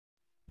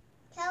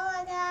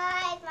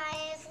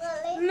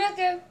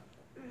Tucker.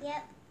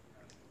 Yep.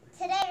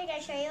 Today we're going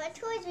to show you what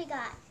toys we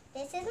got.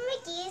 This is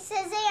Mickey's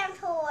Shazam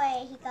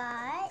toy he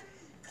got.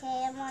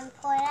 Okay, I'm going to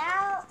pull it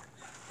out.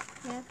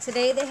 Yeah,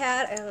 today they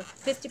had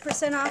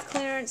 50% off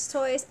clearance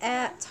toys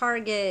at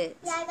Target.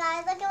 Yeah,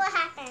 guys, look at what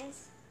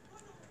happens.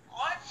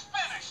 Let's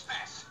finish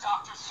this,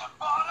 Dr.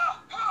 Sabana.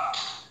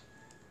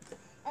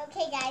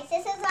 Okay, guys,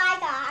 this is what I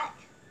got.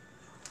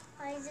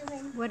 I'll zoom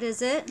in. What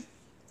is it?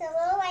 It's a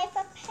Little Life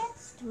of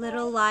Pets toy.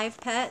 Little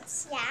Live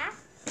Pets. Yeah.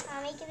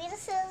 Mommy, give me the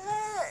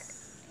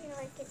scissors. Can you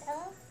work it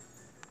out?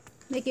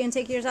 Make you and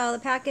take yours out of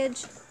the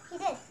package. He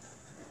did.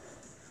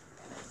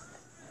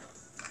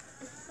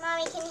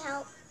 Mommy, can you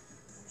help?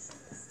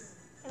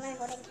 I'm going to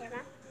hold the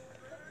camera.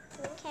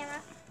 Give me the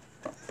camera.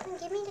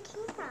 Give me the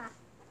camera.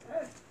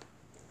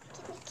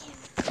 Give me the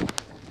camera.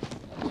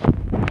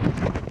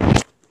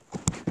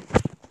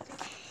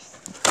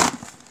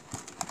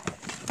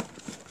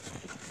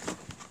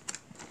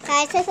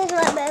 Guys, this is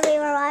what movie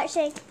we're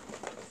watching.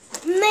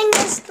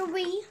 Mingus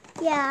 3.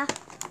 Yeah.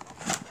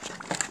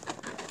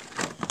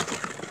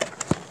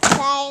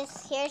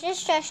 Guys, here's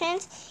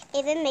instructions.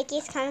 Even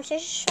Mickey's comes with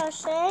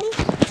instructions.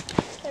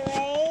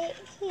 Right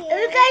here. If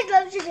you guys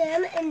love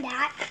Shazam and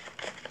that,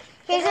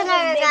 Here's this is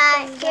another a big guy.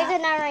 thing, Here's yeah.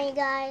 another one, you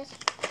guys.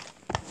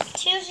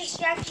 choose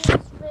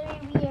instructions. Very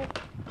weird.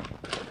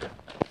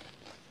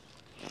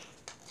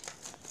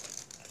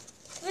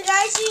 If you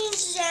guys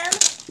see Shazam,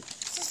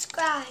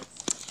 subscribe.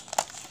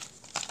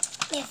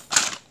 Yes.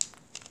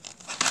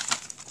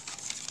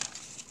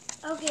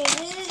 Okay,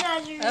 this is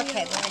as a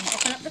Okay, let me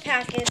open up the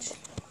package.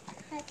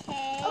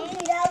 Okay.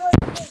 Okay, that was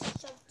the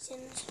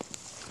instructions.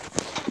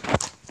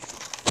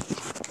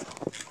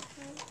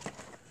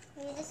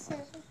 Here's the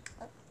scissors.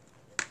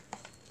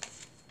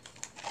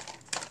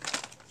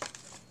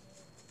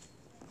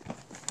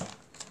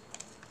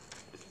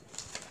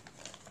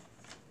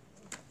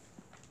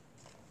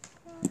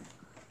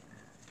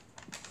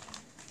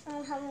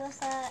 Oh. Help me with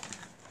that.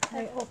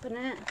 I open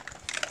it.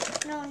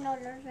 No,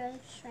 there's really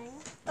string.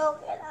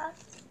 Okay, that.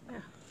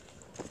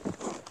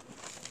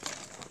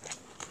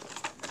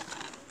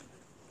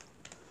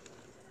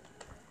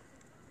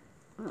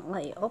 I don't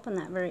let you open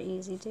that very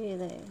easy, do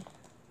they?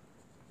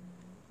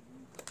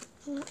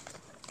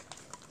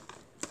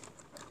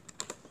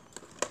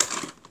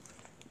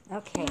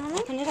 Okay,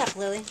 open it up,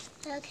 Lily.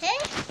 Okay.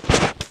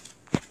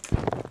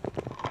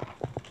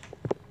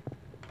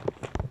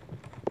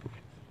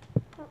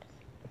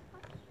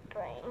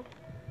 String.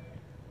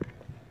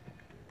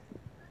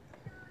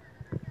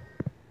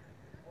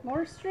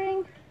 More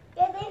string?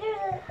 Yeah, I think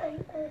there's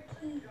a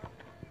key.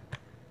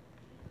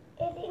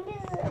 I think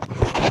there's a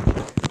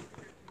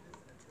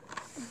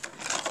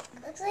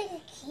looks like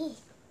a key.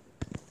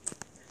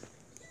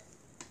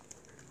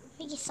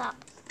 Mickey, stop.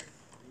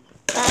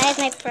 That is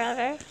my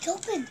brother. It's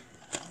open.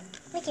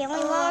 Mickey, I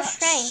want one more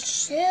string.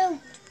 Shoot.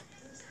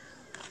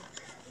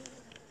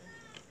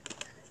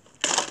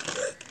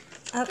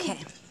 Okay.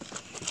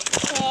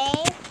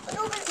 Okay.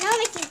 No,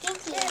 Mickey, thank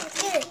you.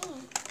 Get it.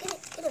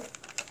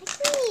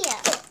 Mickey.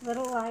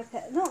 Little Live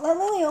Pet. No, let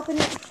Lily open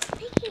it.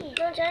 Mickey.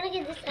 No, I'm trying to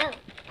get this out.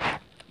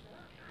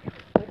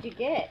 What'd you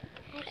get?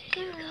 It's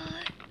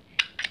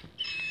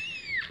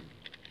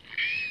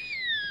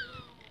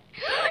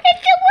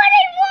the one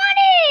I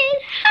wanted!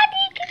 How do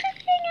you get this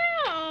thing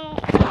out?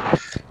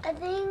 I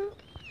think.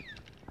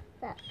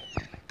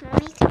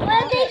 Mommy, can Well, I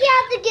think you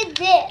have to get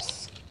this.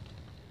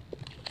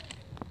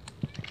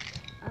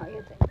 Oh,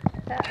 you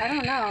think that? I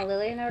don't know,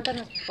 Lily. I've never done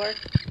this before.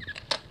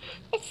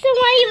 It's the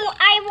one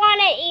I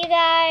wanted, you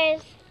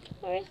guys.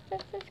 Where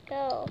does this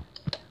go?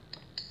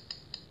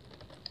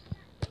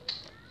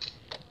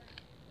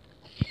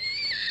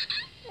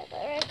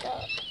 There it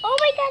goes. Oh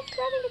my God, it's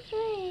grabbing its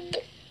ring.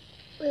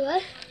 Wait,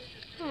 what?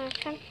 Oh, I'm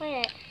trying to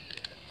find it.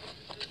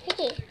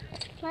 Mickey,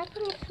 it's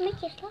nothing. It's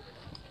Mickey's lost.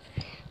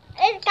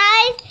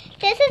 Guys,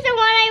 this is the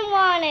one I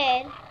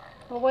wanted.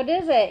 Well, what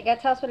is it? You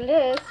gotta tell us what it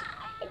is.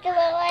 It's a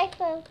Little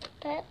Life of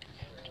Pets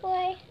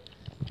toy.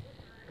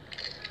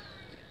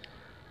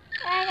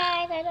 Hi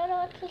guys, I don't know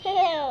what to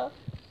do.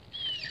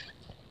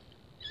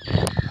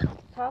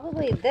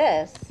 Probably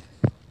this.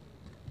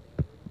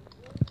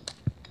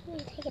 Let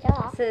me take it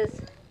off. This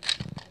is.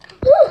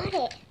 Got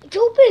it. It's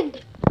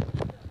opened.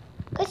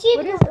 Let's see if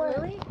What it is it, works.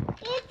 Lily?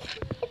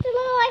 It's a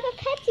Little Life of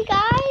Pets, you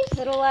guys.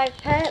 Little Live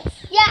Pets.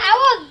 Yeah, I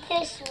want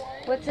this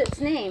one. What's its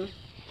name?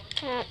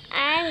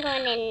 I'm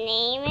going to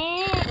name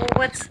it.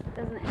 Well,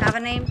 doesn't it have a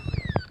name?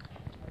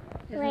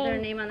 Isn't there a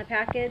Wait. name on the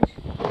package?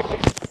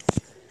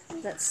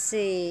 Let's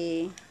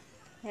see.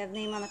 We have a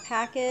name on the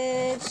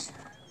package.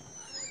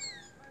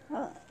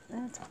 Oh,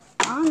 that's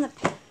on the.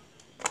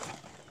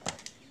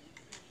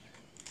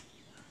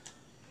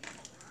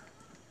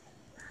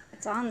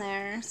 It's on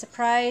there.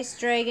 Surprise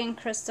Dragon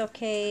Crystal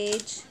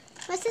Cage.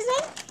 What's his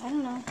name? I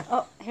don't know.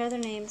 Oh, here are their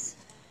names.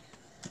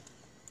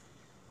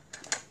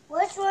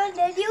 Which one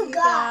did you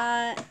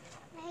got?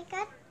 I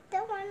got the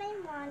one I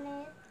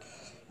wanted.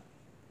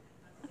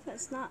 Oh,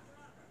 it's not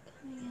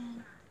coming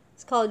in.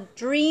 It's called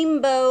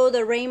Dreambow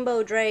the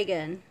Rainbow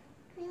Dragon.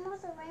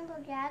 Dreambow the Rainbow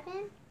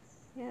Dragon?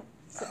 Yep.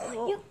 So,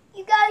 well,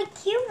 You got a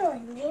cute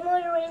one.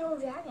 Nemo the Rainbow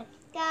Dragon.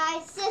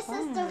 Guys, this is the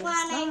Oh, one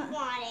I it's not.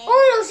 wanted.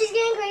 Oh no, she's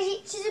getting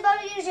crazy. She's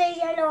about to get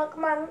crazy. I know.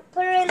 Come on,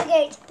 put her in the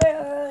cage. Put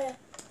her.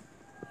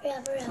 Yeah,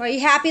 put her. are you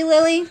happy,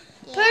 Lily?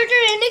 Put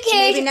her in the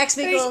cage. Maybe next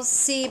week we'll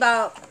see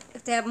about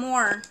if they have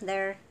more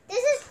there.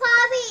 This is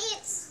probably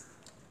its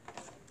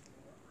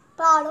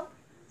bottle.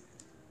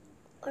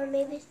 Or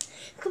maybe.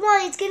 Come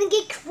on, it's gonna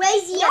get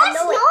crazy. No, I it's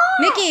know it. not.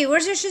 Mickey,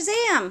 where's your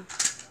Shazam?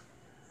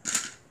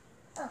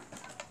 Oh.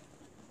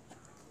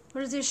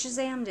 What does your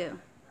Shazam do?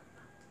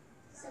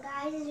 So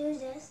guys, use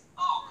this.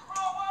 Oh,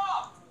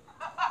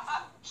 grow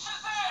up!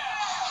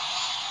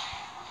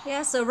 Shazam!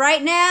 Yeah, so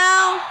right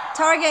now,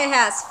 Target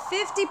has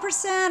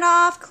 50%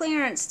 off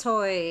clearance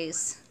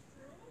toys.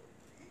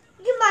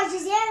 You can buy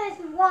Shazam if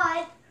you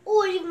want,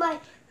 or you can buy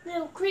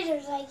little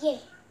critters like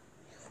it.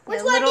 Which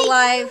Yeah, one little do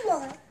live- you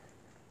want?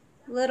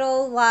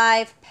 Little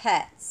live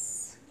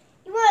pets.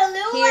 You want a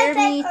little Hear like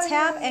that me or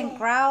tap little and like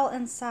growl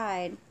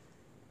inside.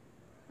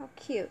 How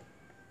cute.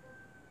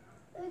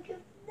 that?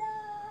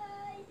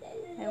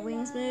 My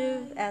wings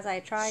move as I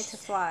try to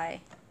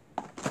fly.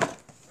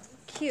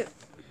 Cute.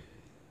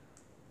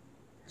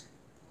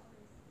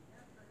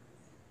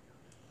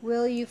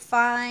 Will you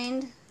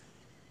find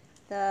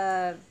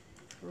the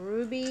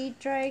ruby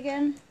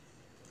dragon?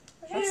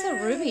 What's the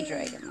ruby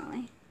dragon,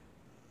 Lily?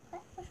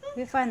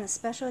 We find the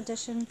special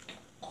edition.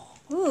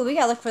 Ooh, we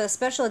gotta look for the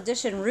special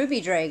edition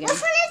ruby dragon.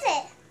 Which one is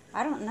it?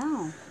 I don't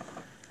know.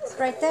 It's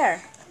right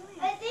there.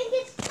 I think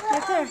it's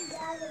Right there.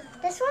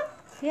 This one?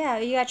 Yeah,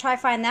 you gotta try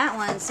to find that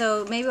one.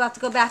 So maybe we'll have to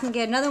go back and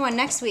get another one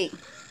next week.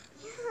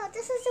 Yeah,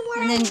 this is the one.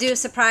 And then do a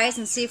surprise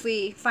and see if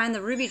we find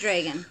the ruby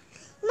dragon.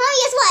 Mommy,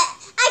 guess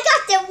what? I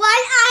got the one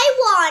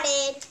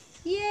I wanted.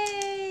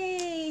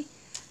 Yay!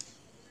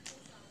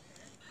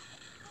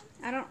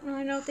 I don't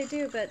really know what they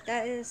do, but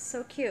that is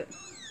so cute.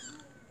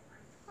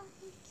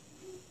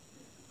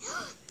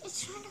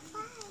 It's trying to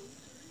fly.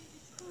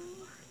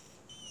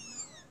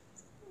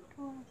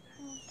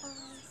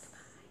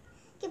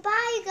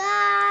 Goodbye, you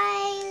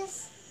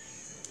guys.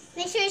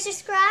 Make sure you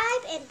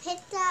subscribe and hit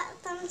that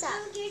thumbs up.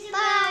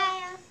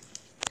 Bye.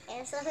 And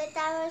also hit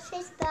that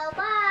notification bell.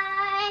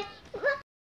 Bye.